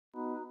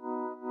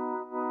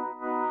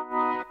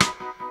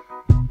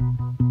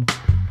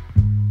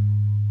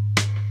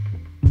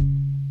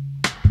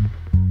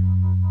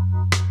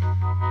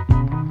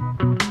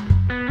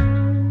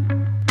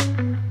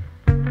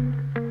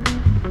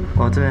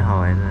这边好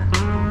玩的。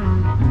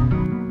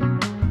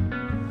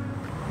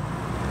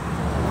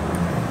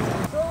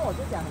所以我就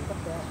讲很特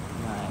别。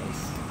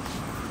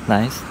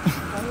Nice。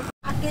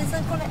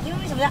Atkinson 过来，因为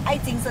为什么叫爱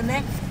精神呢？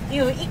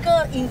有一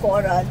个英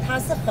国人，他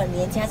是很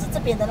年轻，他是这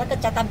边的那个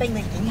加丹贝的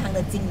银行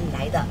的经理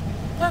来的。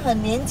他很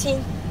年轻，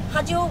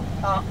他就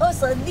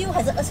26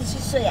还是27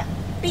岁啊，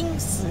病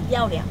死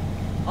掉了。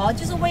哦，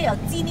就是为了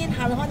纪念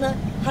他的话呢，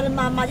他的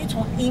妈妈就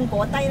从英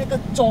国带那个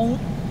钟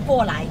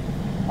过来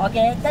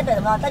 ，OK， 代表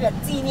什么？代表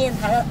纪念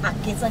他的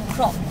Atkinson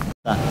Clock。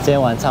今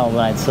天晚上我们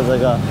来吃这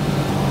个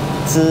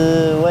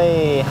滋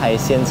味海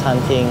鲜餐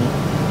厅，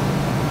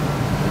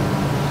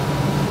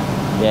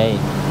耶！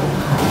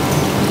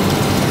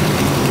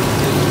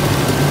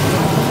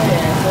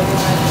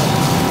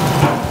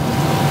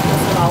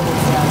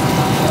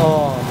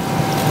哦，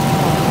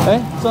哎，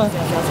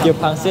这有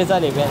螃蟹在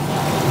里面，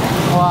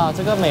哇，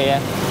这个美耶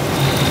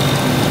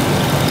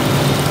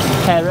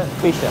 ，carrot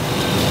fish，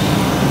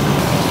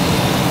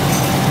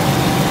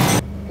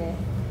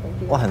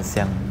 哇，很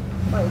香。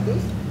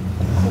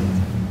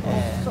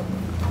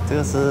这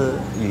个是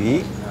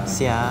鱼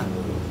虾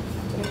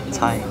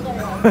菜，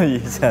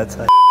鱼虾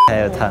菜，还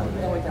有汤。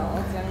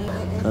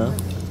嗯。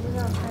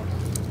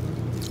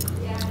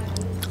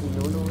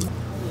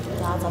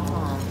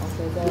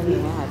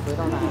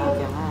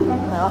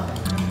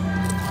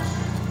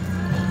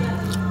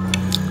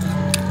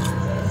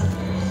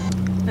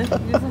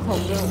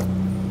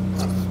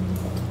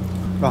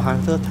我含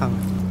这个汤。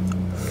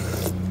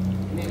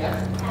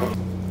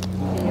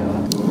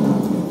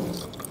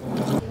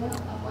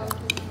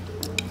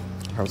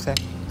好香。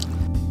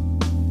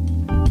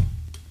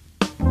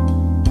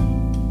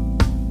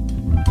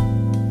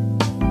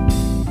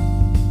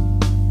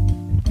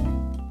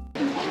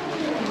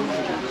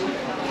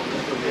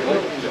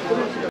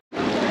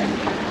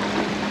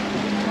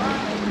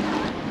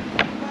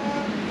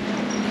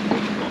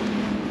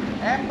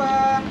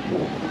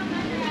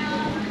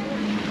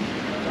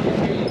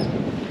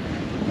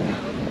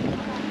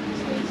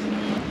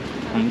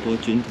韩国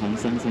军团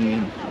上面，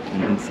我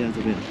们下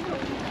这边。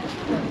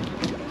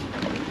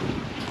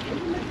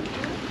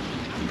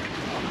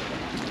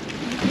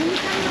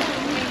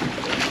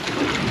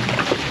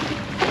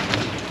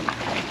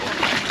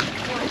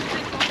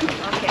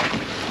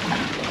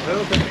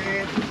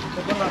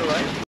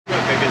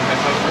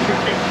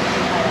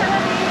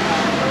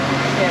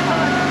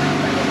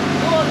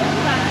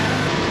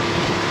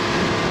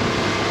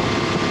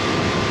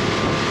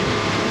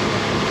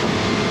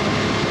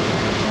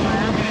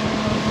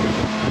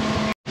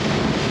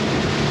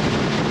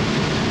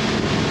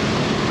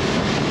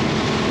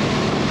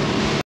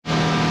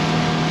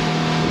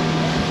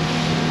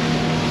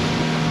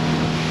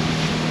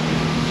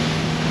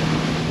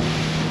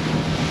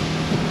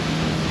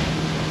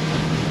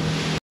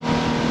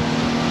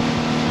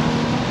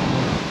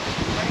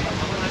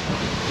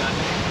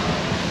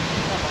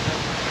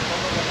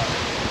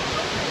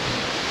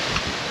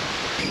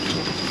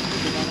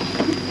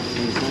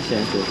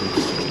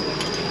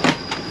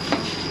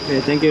Okay,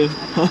 thank you.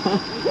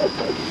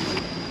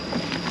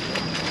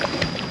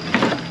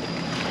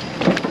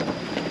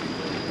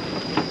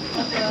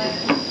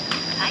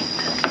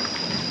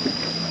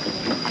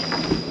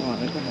 哇，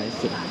那个海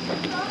水，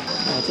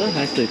哇，这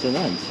海水真的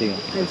很清啊。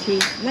很清，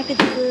那个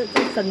就是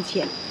在深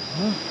潜。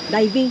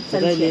diving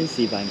深潜。在练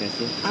习吧，应该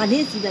是。啊，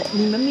练习的，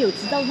你们没有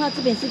知道的话，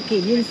这边是可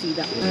以练习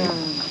的。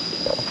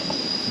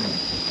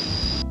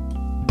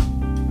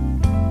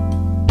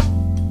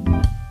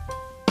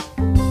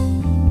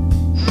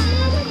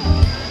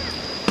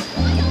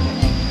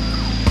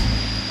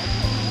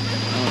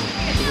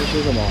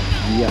是什么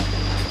鱼啊？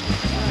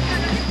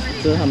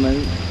这是他们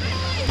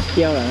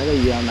钓了那个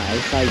鱼，要拿来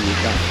晒鱼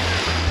干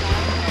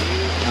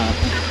啊。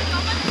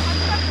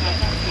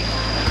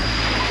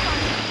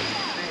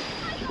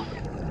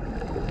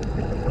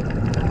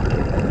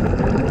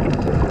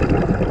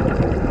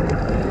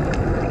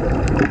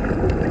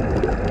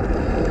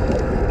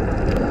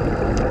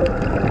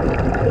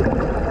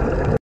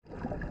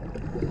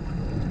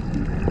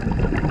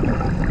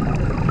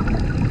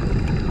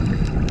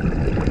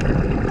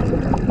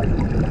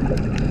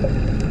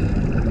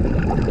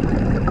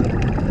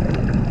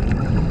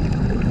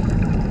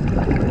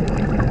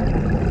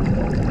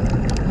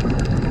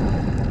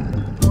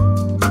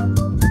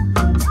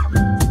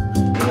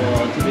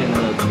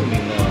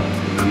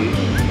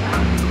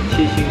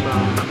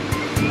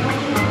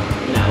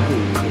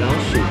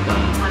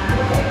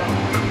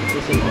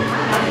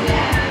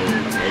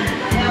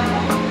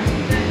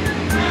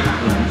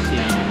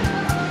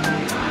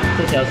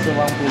这条是忘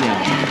不了，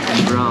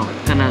很 brown，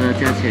 看它的价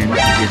钱也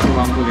是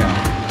忘不了。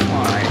哇，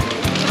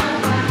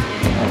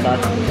好大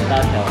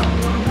条，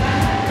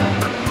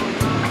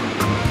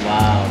哇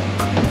哦！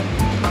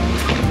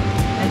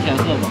那条是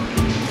什么？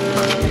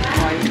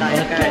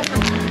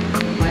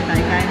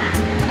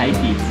海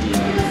底鸡，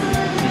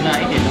那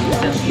一点都不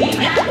像鸡。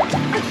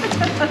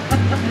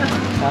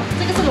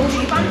这个是老鼠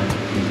斑。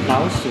老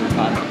鼠斑。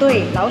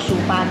对，老鼠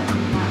斑。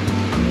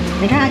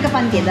你看那个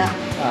斑点的。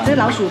这是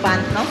老鼠斑，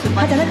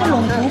它的那个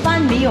龙骨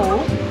斑没有，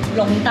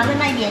龙丹在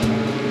那边。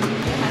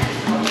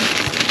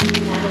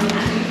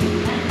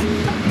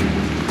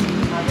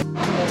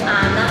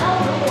然后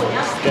如果你要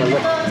吃那个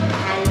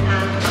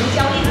胡椒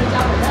粒、胡椒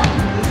粉的。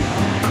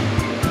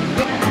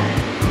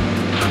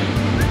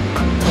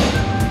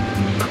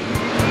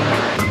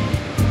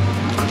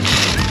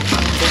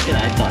接下来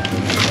转。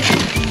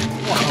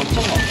哇，好重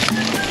哦！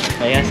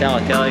等一下，想我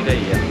钓到一个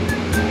鱼啊！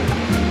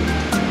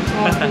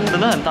真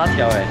的很大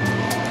条哎！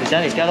等下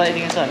你钓到一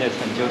定是很有成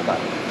就感。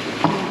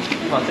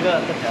哇，这条。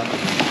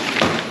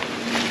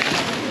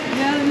你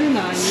要去哪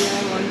里啊？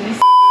我没。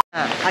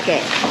OK，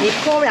 你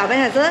破不了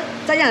变成是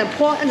这样的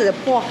破，这样子的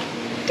破，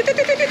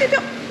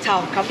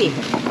炒搞定。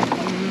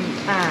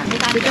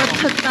这个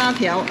特大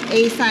条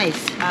A size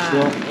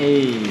说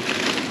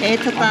A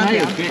特大条。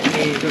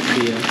A 就可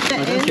以了，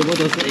好像全部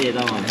都是 A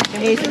的嘛。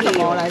A 是什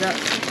么来的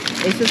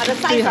 ？A 是它的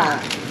size 啊，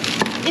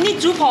因为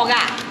猪婆噶，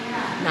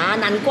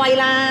难怪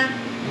啦，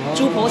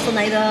猪婆生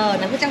来的，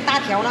难怪这样大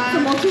条啦。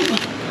什么猪婆？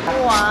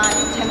哇，1800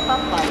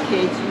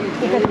 kg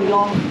一个鱼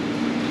咯。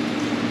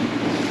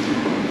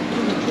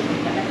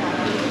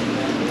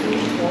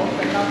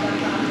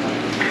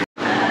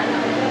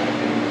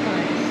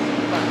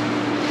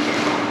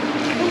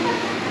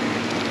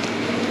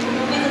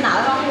一直拿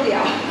都忘不了。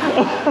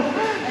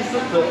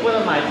只不能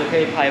买，只可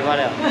以拍罢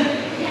了。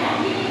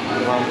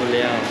忘不了，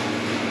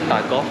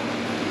打勾。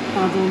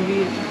打中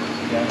币。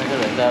然后那个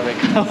人在那边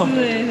看我。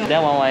等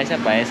下玩一下，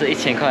本来是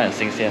1000块很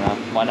新鲜啊，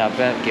完了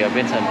给我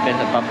变成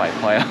800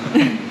块啊。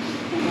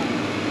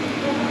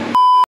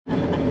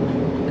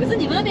可是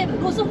你们那边如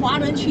果是华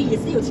人区也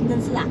是有清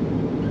真寺啊？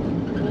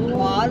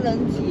华人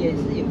区也是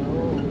有，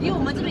因为我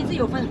们这边是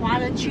有分华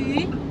人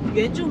区、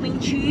原住民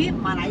区、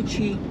马来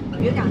区。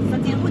比如讲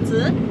3间屋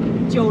子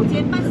，9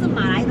间半是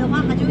马来的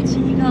话，它就会起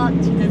一个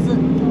清真寺。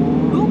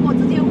如果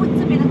这边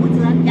的屋子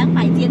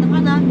200间的话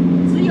呢，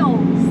只有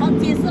3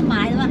间是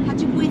马来的话，它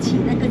就不会起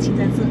那个清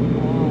真寺。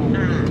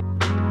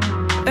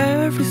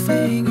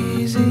Everything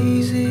is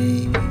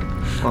easy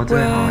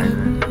when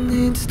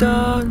it's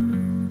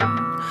done.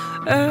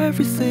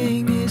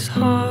 Everything is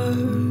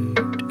hard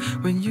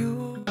when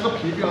you. 这个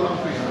皮不要浪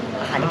费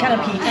啊！你看这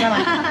皮，看到吗？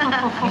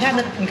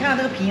你看到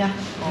这个皮吗？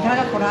你看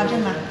那个 collagen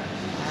吗？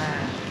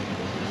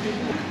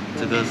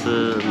这个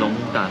是龙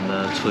胆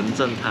的纯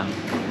正汤。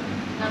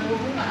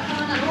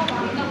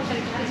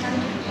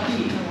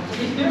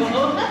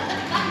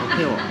OK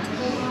哦，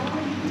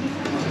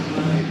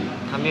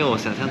它没有我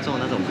想象中的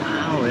那种哇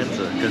哦样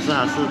子，可是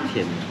它是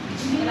甜的，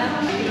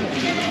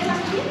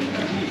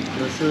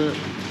可是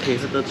可以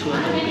喝得出那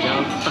种比较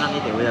淡一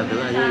点味道，可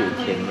是它又有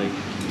甜味，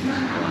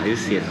哇又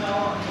咸。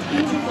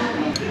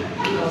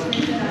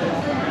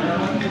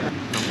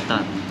龙胆。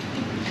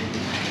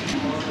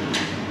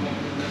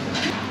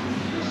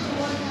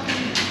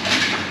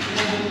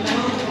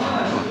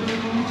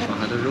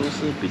它的肉是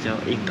比较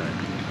硬的，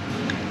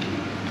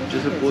就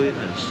是不会很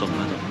松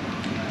那种。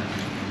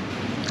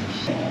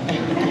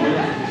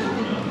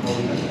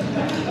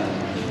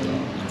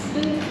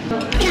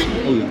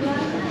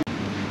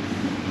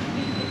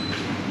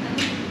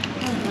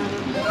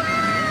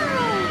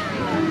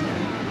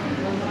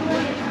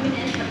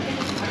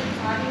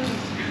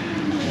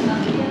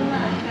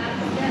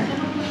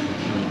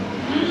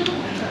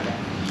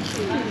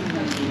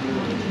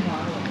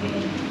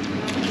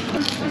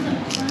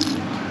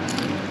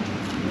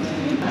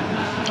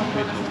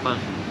棒，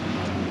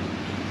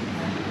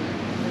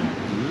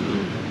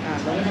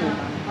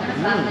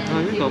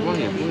它鱼搞棒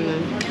也不会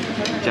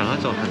讲那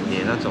种很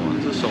黏那种啊，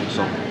是松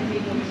松。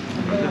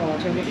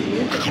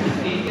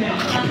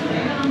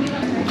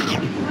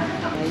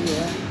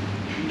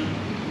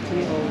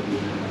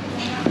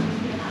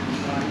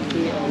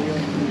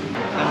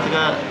看这个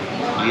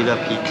鱼的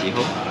皮几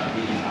厚，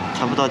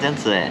差不多这样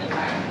子哎。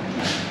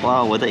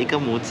哇，我的一个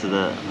拇指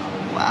的，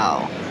哇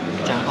哦，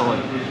这样厚哎。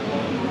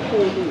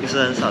不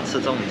是很少吃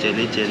这种接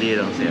力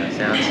的东西啊，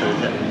想要吃一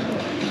下。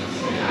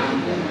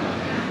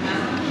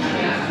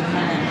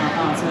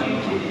好吃，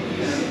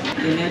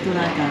里面突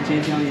然感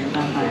觉胶原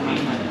蛋白满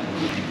满。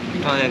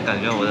突然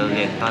感觉我的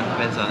脸蛋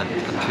变成很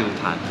Q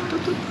弹。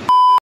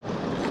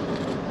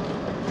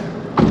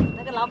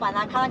那个老板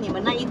啊，看到你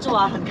们那一桌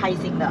啊，很开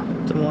心的。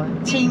怎么？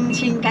清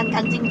清干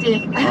干净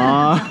净。因为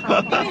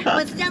他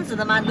们是这样子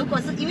的嘛，如果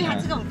是因为它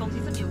这种东西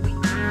是没有味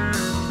道。